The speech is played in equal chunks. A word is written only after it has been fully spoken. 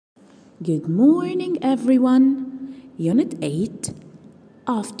Good morning, everyone. Unit 8,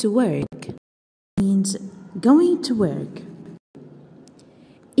 off to work, means going to work.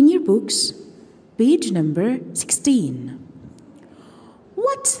 In your books, page number 16.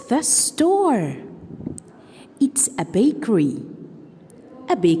 What's the store? It's a bakery.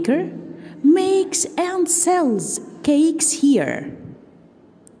 A baker makes and sells cakes here.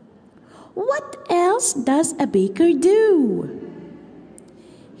 What else does a baker do?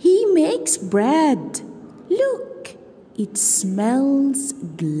 He makes bread. Look, it smells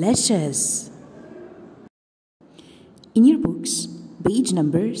delicious. In your books, page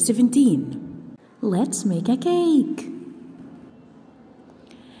number 17. Let's make a cake.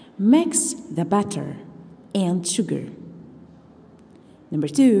 Mix the butter and sugar. Number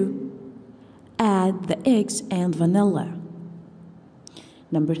 2, add the eggs and vanilla.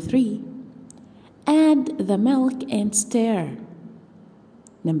 Number 3, add the milk and stir.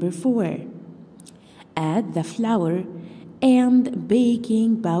 Number 4, add the flour and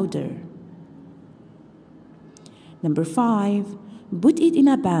baking powder. Number 5, put it in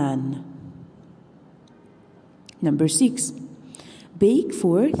a pan. Number 6, bake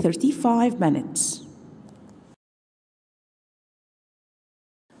for 35 minutes.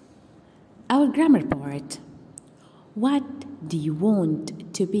 Our grammar part. What do you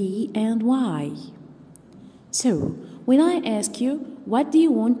want to be and why? So, when I ask you, what do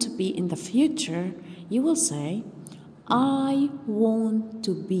you want to be in the future? You will say, I want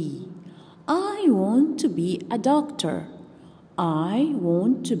to be. I want to be a doctor. I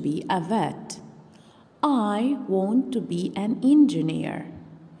want to be a vet. I want to be an engineer.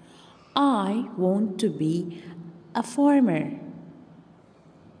 I want to be a farmer.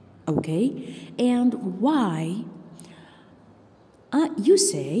 Okay? And why? You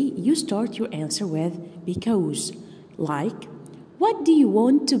start your answer with because. Like, what do you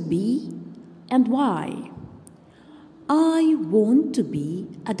want to be and why? I want to be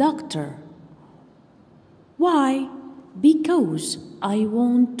a doctor. Why? Because I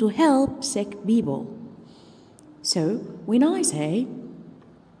want to help sick people. So, when I say,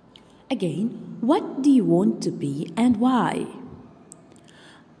 again, what do you want to be and why?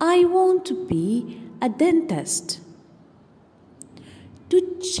 I want to be a dentist.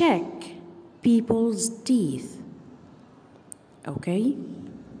 To check people's teeth. Okay?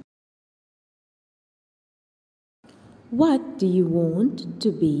 What do you want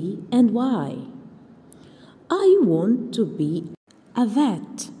to be and why? I want to be a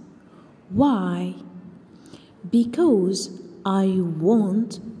vet. Why? Because I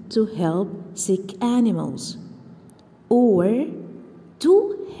want to help sick animals. Or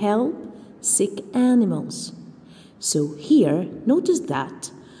to help sick animals. So here, notice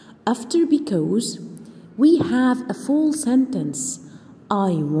that after because, we have a full sentence.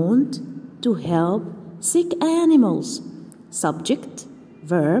 I want to help sick animals. Subject,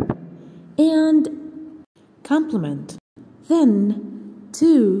 verb, and complement. Then,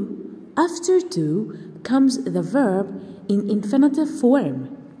 to, after to comes the verb in infinitive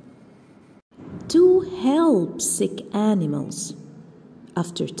form. To help sick animals.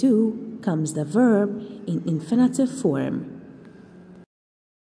 After to comes the verb in infinitive form.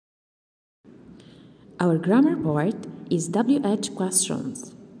 Our grammar part is WH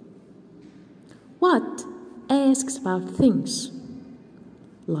questions. What asks about things.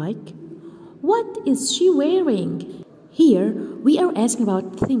 Like, what is she wearing? Here we are asking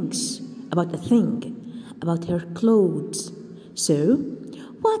about things, about a thing, about her clothes. So,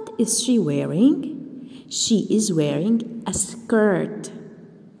 what is she wearing? She is wearing a skirt.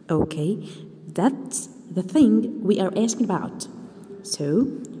 Okay, that's the thing we are asking about. So,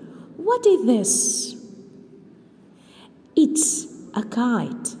 what is this? It's a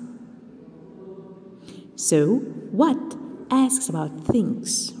kite. So, what asks about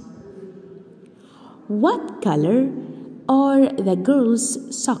things? What color are the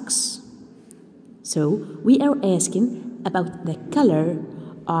girls' socks? So, we are asking about the color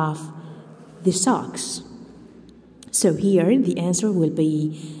of the socks. So, here the answer will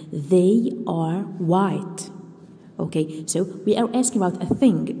be they are white. Okay, so we are asking about a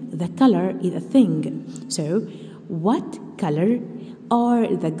thing. The color is a thing. So, what color are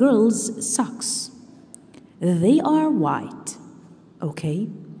the girls' socks? They are white. Okay.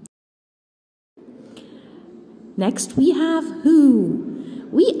 Next we have who.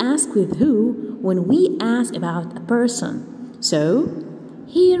 We ask with who when we ask about a person. So,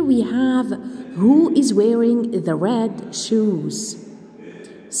 here we have who is wearing the red shoes.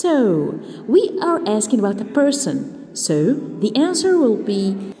 So, we are asking about a person. So, the answer will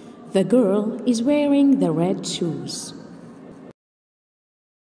be the girl is wearing the red shoes.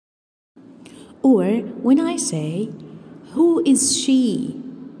 Or when I say, who is she?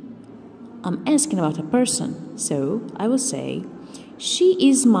 I'm asking about a person, so I will say, she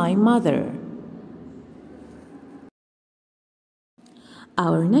is my mother.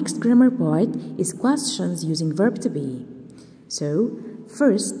 Our next grammar part is questions using verb to be. So,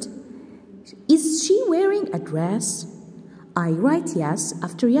 first, is she wearing a dress? I write yes.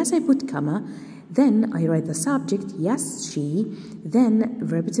 After yes, I put comma. Then I write the subject, yes, she. Then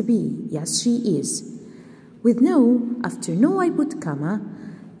verb to be, yes, she is. With no, after no, I put comma.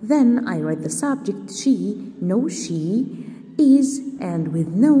 Then I write the subject, she, no, she, is. And with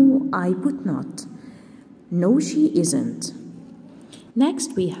no, I put not. No, she isn't.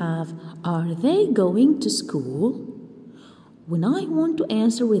 Next we have, are they going to school? When I want to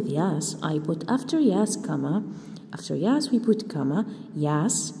answer with yes, I put after yes, comma. After yes, we put comma,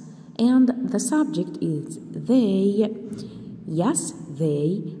 yes. And the subject is they. Yes,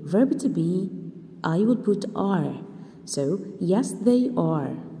 they. Verb to be, I will put are. So, yes, they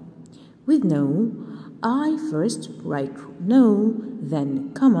are. With no, I first write no,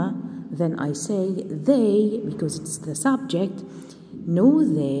 then comma. Then I say they, because it's the subject. No,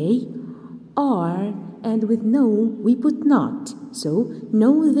 they are, and with no, we put not. So,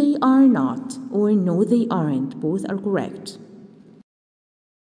 no, they are not, or no, they aren't. Both are correct.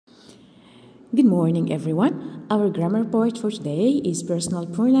 Good morning, everyone. Our grammar part for today is personal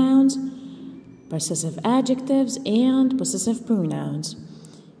pronouns, possessive adjectives, and possessive pronouns.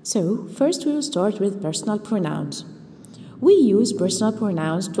 So, first we will start with personal pronouns. We use personal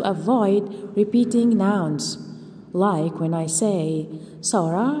pronouns to avoid repeating nouns. Like when I say,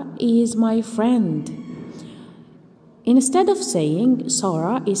 Sarah is my friend. Instead of saying,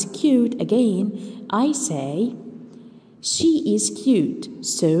 Sarah is cute again, I say, she is cute.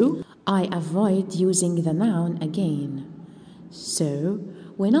 So, I avoid using the noun again. So,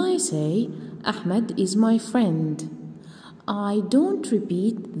 when I say, Ahmed is my friend, I don't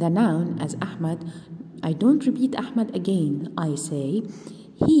repeat the noun as Ahmed. I don't repeat Ahmed again. I say,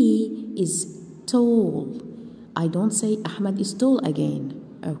 he is tall. I don't say Ahmed is tall again,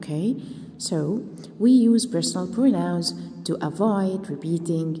 okay? So, we use personal pronouns to avoid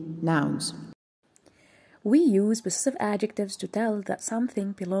repeating nouns. We use possessive adjectives to tell that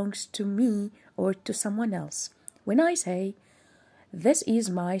something belongs to me or to someone else. When I say, this is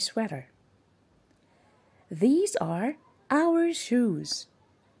my sweater. These are our shoes.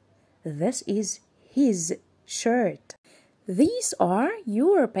 This is his shirt. These are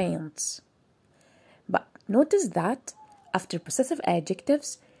your pants. But notice that after possessive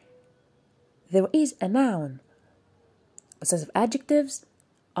adjectives, there is a noun. Possessive adjectives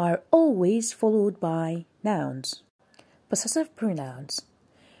are always followed by nouns. Possessive pronouns.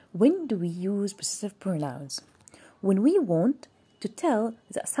 When do we use possessive pronouns? When we want to tell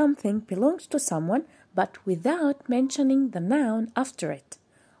that something belongs to someone but without mentioning the noun after it.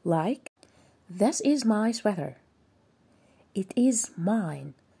 Like, this is my sweater. It is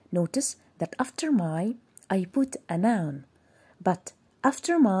mine. Notice that after my, I put a noun. But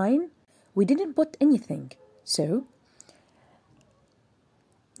after mine, we didn't put anything. So,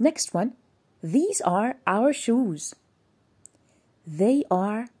 next one, these are our shoes. They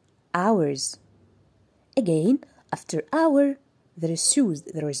are ours. Again, after our, there is shoes,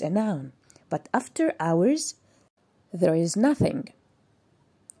 there is a noun. But after ours, there is nothing.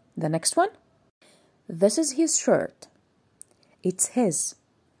 The next one, this is his shirt. It's his.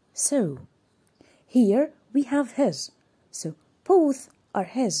 So, here we have his. So, both are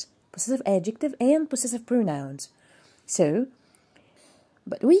his, possessive adjective and possessive pronouns. So,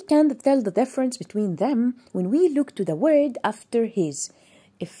 but we can't tell the difference between them when we look to the word after his.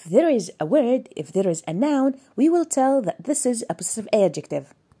 If there is a word, if there is a noun, we will tell that this is a possessive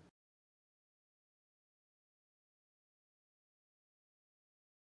adjective.